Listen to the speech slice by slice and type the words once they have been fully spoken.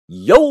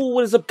Yo,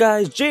 what is up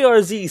guys?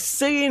 JRZ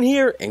saying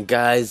here, and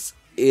guys,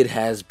 it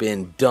has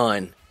been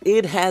done.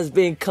 It has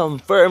been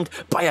confirmed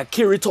by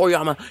Akira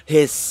Toriyama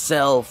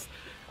himself.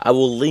 I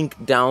will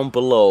link down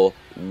below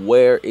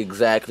where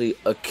exactly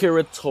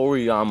Akira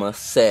Toriyama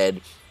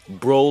said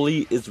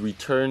Broly is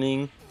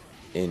returning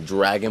in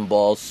Dragon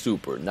Ball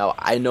Super. Now,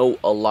 I know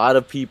a lot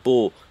of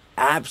people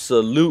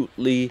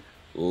absolutely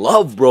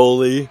love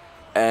Broly,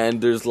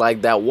 and there's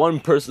like that one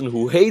person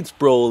who hates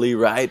Broly,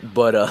 right?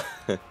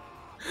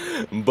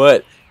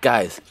 But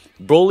guys,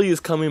 Broly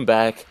is coming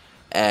back,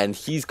 and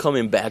he's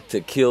coming back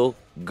to kill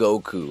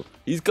Goku.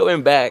 He's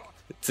coming back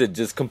to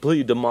just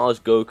completely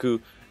demolish Goku,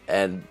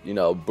 and you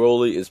know,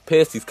 Broly is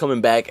pissed. He's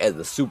coming back as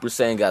the Super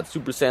Saiyan God.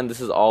 Super Saiyan, this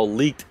is all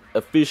leaked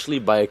officially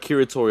by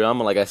Akira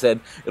Toriyama. Like I said,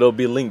 it'll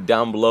be linked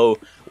down below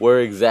where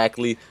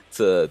exactly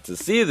to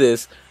see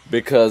this,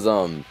 because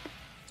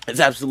it's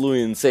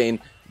absolutely insane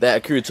that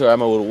Akira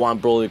Toriyama would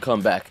want Broly to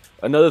come back.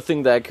 Another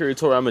thing that Akira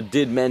Toriyama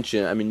did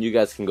mention, I mean, you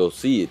guys can go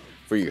see it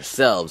for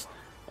yourselves,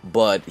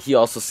 but he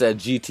also said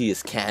GT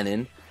is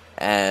canon,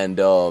 and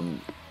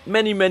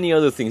many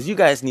other things. You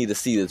guys need to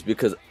see this,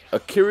 because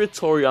Akira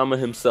Toriyama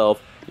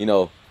himself, you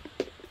know,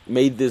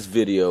 made this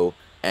video,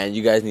 and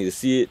you guys need to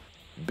see it,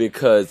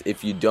 because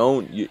if you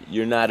don't,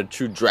 you're not a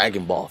true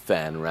Dragon Ball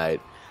fan, right?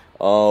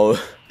 So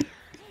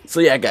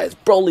yeah, guys,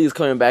 Broly is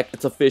coming back.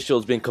 It's official.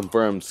 It's been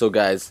confirmed. So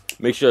guys,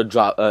 make sure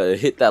to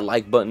hit that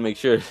like button. Make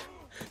sure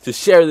to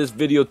share this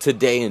video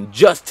today, and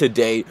just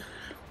today.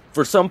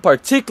 For some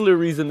particular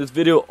reason, this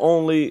video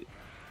only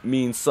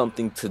means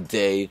something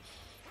today,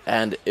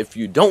 and if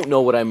you don't know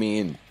what I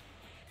mean,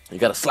 you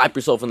gotta slap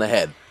yourself in the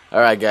head.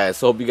 Alright guys,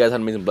 so hope you guys had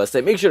an amazing blessed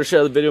day. Make sure to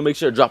share the video, make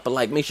sure to drop a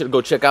like, make sure to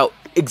go check out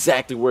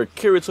exactly where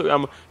Akira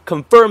Toriyama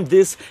confirmed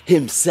this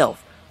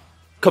himself.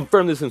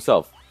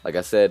 Like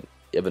I said,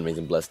 you have an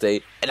amazing blessed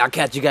day, and I'll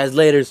catch you guys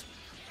later.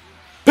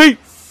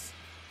 Peace!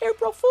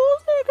 April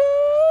Fool's,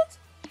 niggas!